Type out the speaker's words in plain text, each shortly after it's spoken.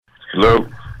Hello.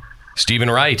 Stephen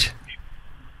Wright.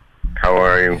 How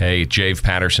are you? Hey, Jave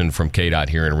Patterson from KDOT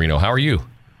here in Reno. How are you?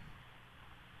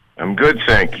 I'm good,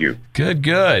 thank you.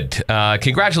 Good.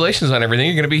 Congratulations on everything.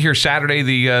 You're going to be here Saturday,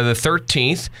 the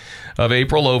 13th of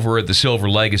April over at the Silver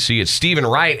Legacy. It's Stephen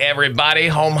Wright, everybody.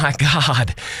 Oh, my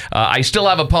God. I Still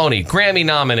Have a Pony, Grammy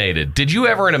nominated. Did you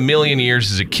ever in a million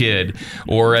years as a kid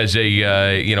or as a,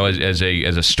 as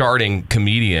a starting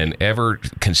comedian ever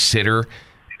consider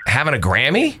having a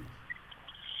Grammy?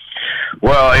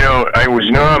 Well, I was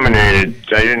nominated.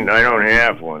 I don't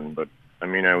have one, but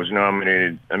I was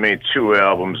nominated. I made 2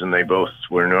 albums, and they both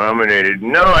were nominated.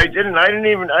 No, I didn't. I didn't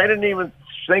even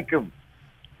think of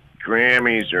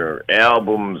Grammys or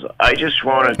albums. I just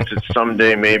wanted to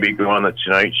someday maybe go on the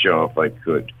Tonight Show if I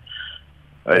could.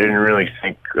 I didn't really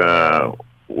think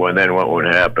what would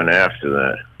happen after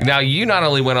that. Now, you not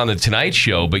only went on the Tonight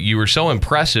Show, but you were so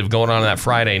impressive going on that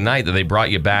Friday night that they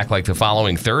brought you back like the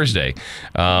following Thursday.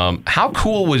 How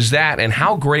cool was that, and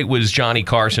how great was Johnny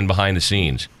Carson behind the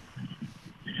scenes?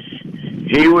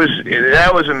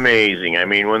 That was amazing. I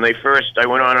went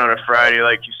on a Friday,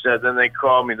 like you said, then they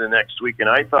called me the next week, and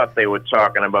I thought they were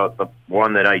talking about the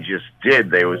one that I just did.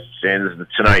 They were saying this is the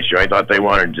Tonight Show. I thought they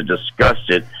wanted to discuss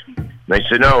it. They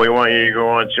said, no, we want you to go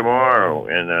on tomorrow.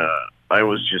 And I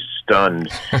was just stunned.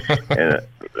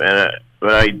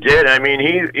 But I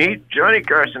did. Johnny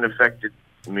Carson affected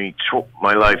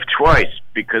my life twice,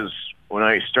 because when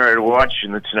I started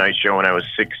watching the Tonight Show when I was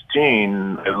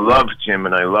 16, I loved him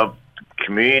and I loved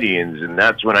comedians, and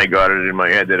that's when I got it in my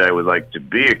head that I would like to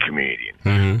be a comedian.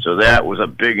 Mm-hmm. So that was a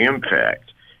big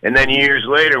impact. And then years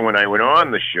later, when I went on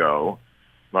the show,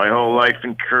 my whole life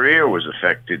and career was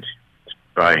affected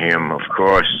by him, of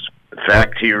course. In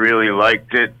fact, he really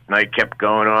liked it, and I kept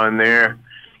going on there.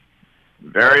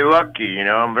 Very lucky,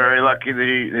 I'm very lucky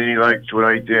that he liked what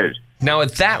I did. Now,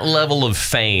 at that level of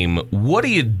fame, what do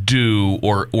you do,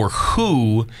 or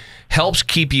who helps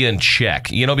keep you in check?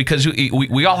 Because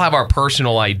we all have our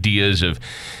personal ideas of,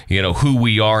 who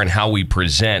we are and how we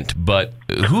present, but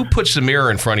who puts the mirror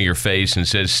in front of your face and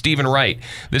says, Stephen Wright,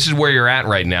 this is where you're at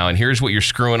right now, and here's what you're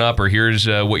screwing up, or here's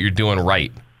what you're doing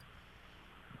right?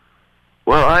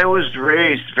 Well, I was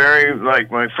raised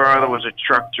my father was a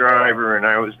truck driver, and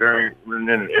I was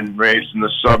and raised in the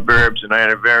suburbs, and I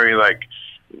had a very,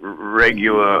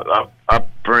 regular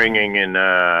upbringing, and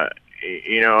I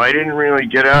didn't really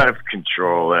get out of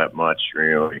control that much,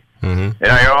 really. Mm-hmm.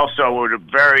 And I also was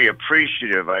very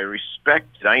appreciative.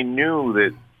 I knew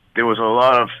that there was a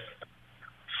lot of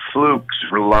flukes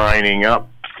lining up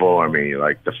for me,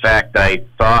 like the fact I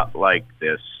thought like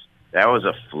this. That was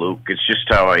a fluke. It's just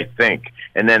how I think.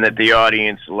 And then that the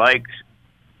audience liked,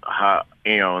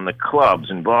 in the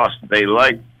clubs in Boston, they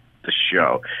liked the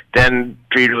show. Then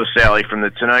Peter LaSalle from the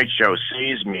Tonight Show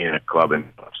sees me in a club in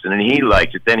Boston, and he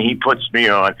likes it. Then he puts me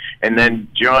on, and then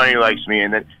Johnny likes me,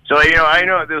 and then I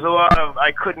know there's a lot of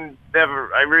I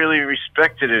really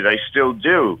respected it. I still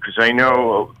do, because I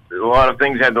know a lot of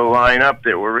things had to line up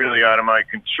that were really out of my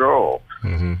control.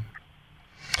 Mm-hmm.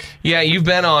 Yeah, you've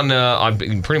been on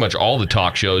pretty much all the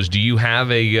talk shows. Do you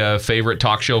have a favorite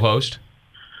talk show host?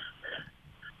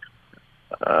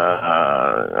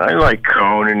 I like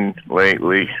Conan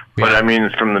lately, but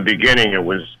from the beginning it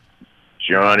was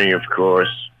Johnny, of course.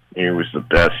 He was the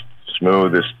best,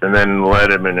 smoothest, and then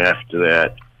Letterman after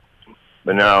that.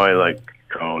 But now I like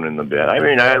Conan the best.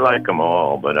 I like them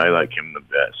all, but I like him the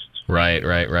best. Right.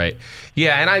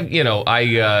 Yeah, and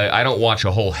I don't watch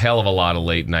a whole hell of a lot of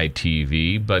late night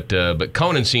TV, but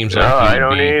Conan seems like I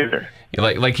don't either.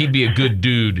 Like he'd be a good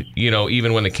dude,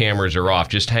 even when the cameras are off,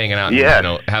 just hanging out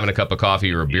and having a cup of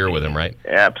coffee or a beer with him, right?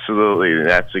 Absolutely,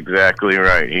 that's exactly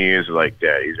right. He is like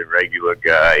that. He's a regular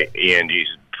guy, and he's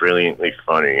brilliantly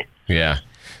funny. Yeah.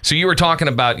 So you were talking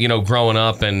about, growing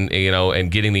up and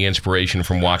getting the inspiration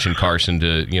from watching Carson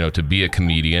to be a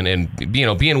comedian, and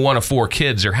being one of 4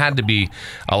 kids, there had to be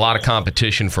a lot of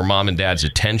competition for mom and dad's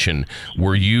attention.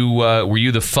 Were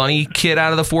you the funny kid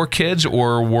out of the 4 kids,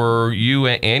 or were you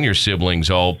and your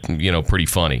siblings all pretty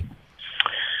funny?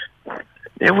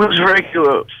 It was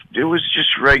regular. It was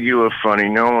just regular funny.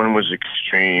 No one was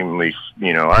extremely.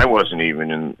 I wasn't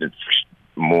even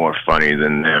more funny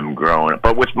than them growing up.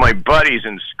 But with my buddies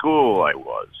in school, I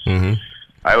was. Mm-hmm.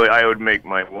 I would make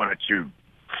my 1 or 2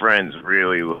 friends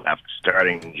really laugh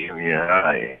starting in junior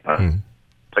high.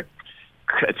 The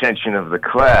attention of the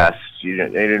class, they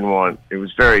didn't want. It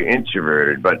was very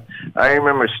introverted. But I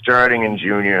remember starting in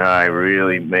junior high,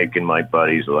 really making my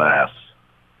buddies laugh.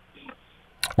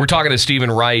 We're talking to Stephen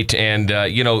Wright, and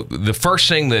the first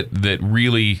thing that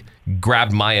really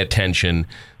grabbed my attention,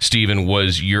 Stephen,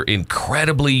 was your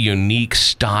incredibly unique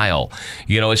style.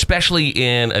 Especially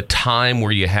in a time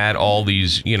where you had all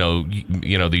these,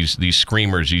 these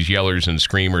screamers, these yellers and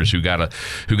screamers who got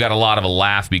a lot of a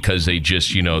laugh because they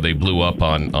just, they blew up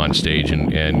on stage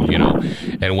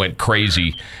and went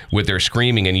crazy with their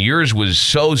screaming. And yours was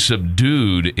so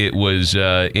subdued. It was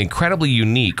incredibly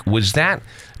unique. Was that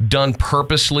done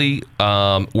purposely,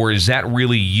 or is that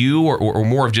really you, or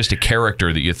more of just a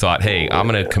character that you thought, hey, I'm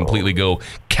going to completely go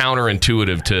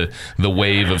counterintuitive to the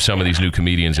wave of some of these new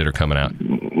comedians that are coming out?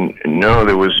 No,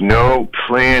 there was no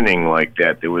planning like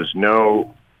that. There was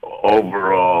no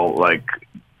overall, like,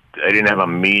 I didn't have a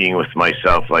meeting with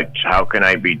myself, like, how can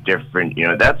I be different?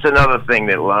 That's another thing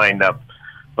that lined up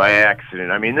by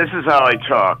accident. I mean, this is how I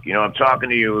talk. I'm talking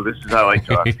to you. This is how I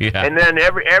talk. Yeah. And then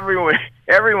everyone is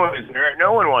nerd.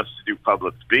 No one wants to do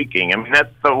public speaking. I mean,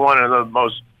 that's one of the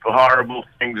most horrible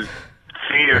things,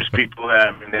 fears people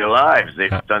have in their lives. They've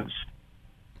done.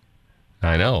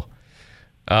 I know.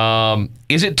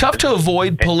 Is it tough to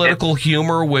avoid political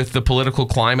humor with the political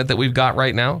climate that we've got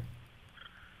right now?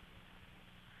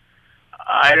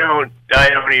 I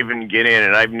don't even get in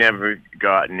it. I've never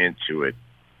gotten into it.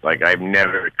 Like, I've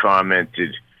never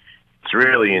commented. It's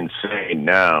really insane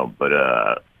now, but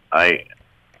I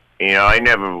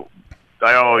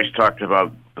always talked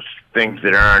about things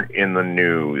that aren't in the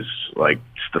news, like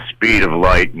the speed of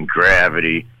light and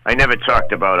gravity. I never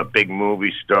talked about a big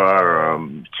movie star or a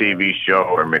TV show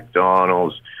or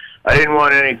McDonald's. I didn't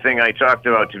want anything I talked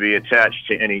about to be attached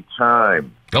to any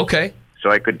time. Okay. So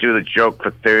I could do the joke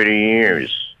for 30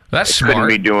 years. That's smart. Couldn't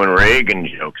be doing Reagan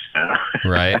jokes now.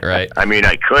 Right. I mean,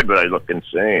 I could, but I look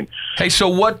insane. Hey, so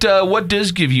what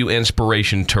does give you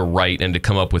inspiration to write and to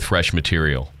come up with fresh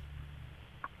material?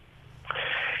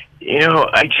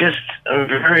 I'm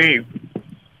very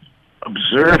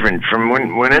observant from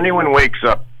when anyone wakes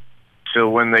up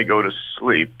till when they go to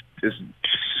sleep. There's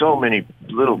so many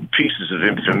little pieces of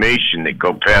information that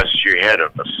go past your head,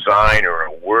 of a sign or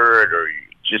a word or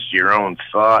just your own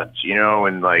thoughts,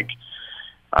 and like,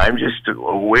 I'm just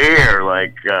aware,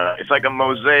 like, it's like a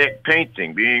mosaic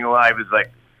painting. Being alive is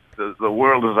like, the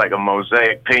world is like a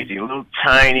mosaic painting, little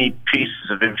tiny pieces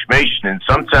of information, and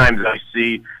sometimes I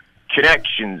see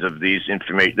connections of these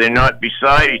information. They're not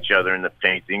beside each other in the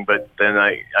painting, but then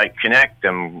I connect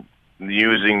them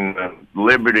using the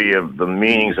liberty of the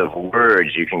meanings of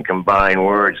words. You can combine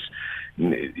words.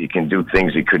 You can do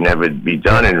things that could never be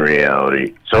done in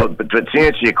reality. So, but to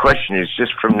answer your question, it's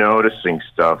just from noticing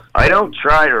stuff. I don't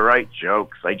try to write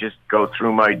jokes. I just go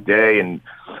through my day, and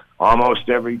almost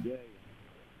every day.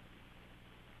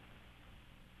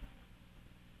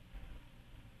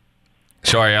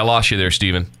 Sorry, I lost you there,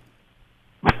 Stephen.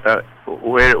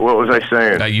 Wait, what was I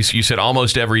saying? You said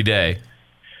almost every day.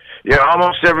 Yeah,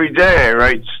 almost every day I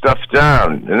write stuff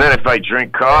down, and then if I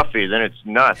drink coffee, then it's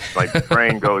nuts. My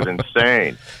brain goes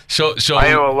insane. So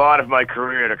I owe a lot of my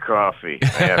career to coffee, I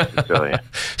have to tell you.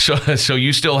 So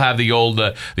you still have the old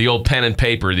pen and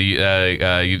paper. You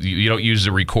don't use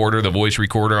the recorder, the voice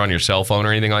recorder on your cell phone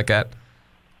or anything like that?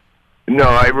 No,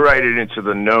 I write it into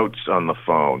the notes on the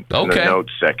phone. Okay. In the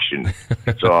notes section,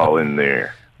 it's all in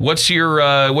there. What's your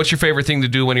favorite thing to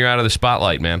do when you're out of the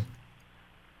spotlight, man?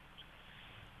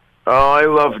 Oh, I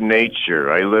love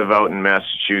nature. I live out in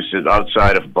Massachusetts,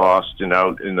 outside of Boston,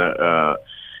 out in the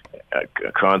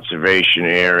conservation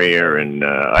area, and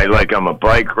I'm a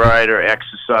bike rider,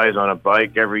 exercise on a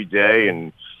bike every day,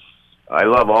 and I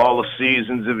love all the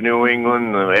seasons of New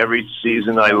England. Every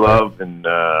season I love, and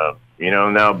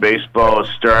now baseball is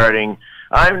starting.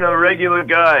 I'm a regular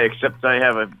guy, except I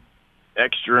have an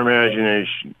extra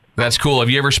imagination. That's cool.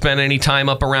 Have you ever spent any time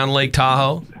up around Lake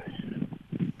Tahoe?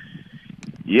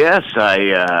 Yes,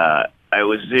 I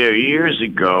was there years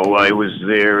ago. I was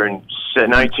there in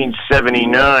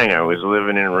 1979. I was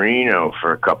living in Reno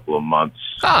for a couple of months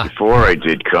before I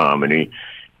did comedy,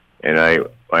 and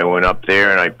I went up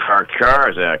there and I parked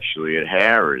cars actually at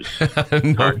Harrah's.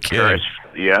 No kidding. Cars,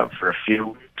 yeah, for a few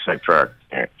weeks I parked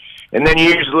there, and then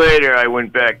years later I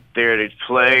went back there to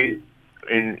play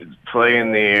in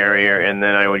the area, and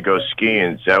then I would go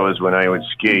skiing. So that was when I would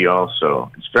ski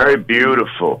also. It's very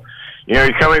beautiful.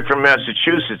 You're coming from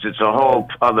Massachusetts, it's a whole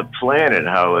other planet.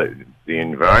 How the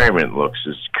environment looks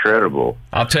is incredible.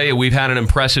 I'll tell you, we've had an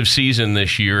impressive season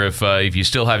this year. If you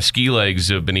still have ski legs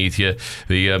beneath you,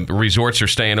 the resorts are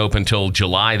staying open till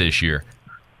July this year.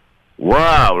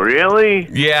 Wow, really?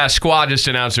 Yeah, Squaw just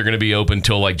announced they're going to be open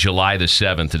till like July the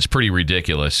 7th. It's pretty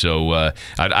ridiculous. So I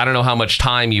don't know how much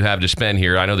time you have to spend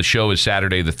here. I know the show is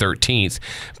Saturday the 13th,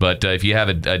 but if you have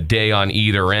a day on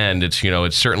either end, it's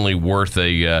certainly worth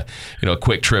a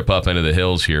quick trip up into the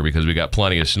hills here because we got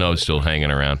plenty of snow still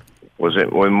hanging around. Was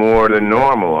it more than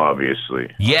normal,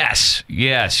 obviously? Yes.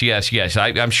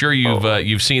 I'm sure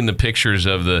you've seen the pictures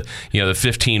of the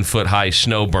 15-foot high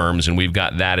snow berms, and we've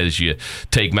got that as you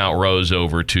take Mount Rose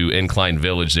over to Incline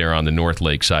Village there on the North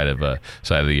Lake side of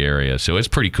the area. So it's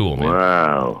pretty cool, man.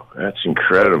 Wow, that's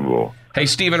incredible. Hey,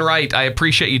 Stephen Wright, I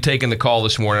appreciate you taking the call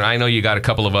this morning. I know you got a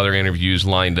couple of other interviews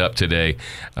lined up today.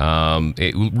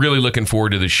 Really looking forward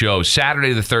to the show.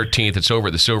 Saturday the 13th, it's over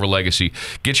at the Silver Legacy.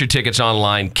 Get your tickets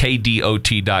online.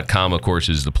 KDOT.com, of course,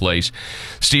 is the place.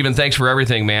 Stephen, thanks for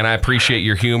everything, man. I appreciate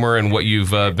your humor and what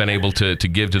you've been able to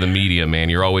give to the media, man.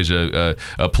 You're always a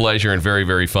pleasure and very,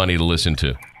 very funny to listen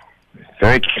to.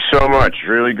 Thank you so much.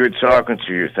 Really good talking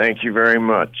to you. Thank you very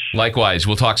much. Likewise.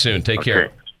 We'll talk soon. Take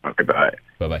care. Okay, bye.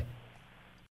 Bye-bye.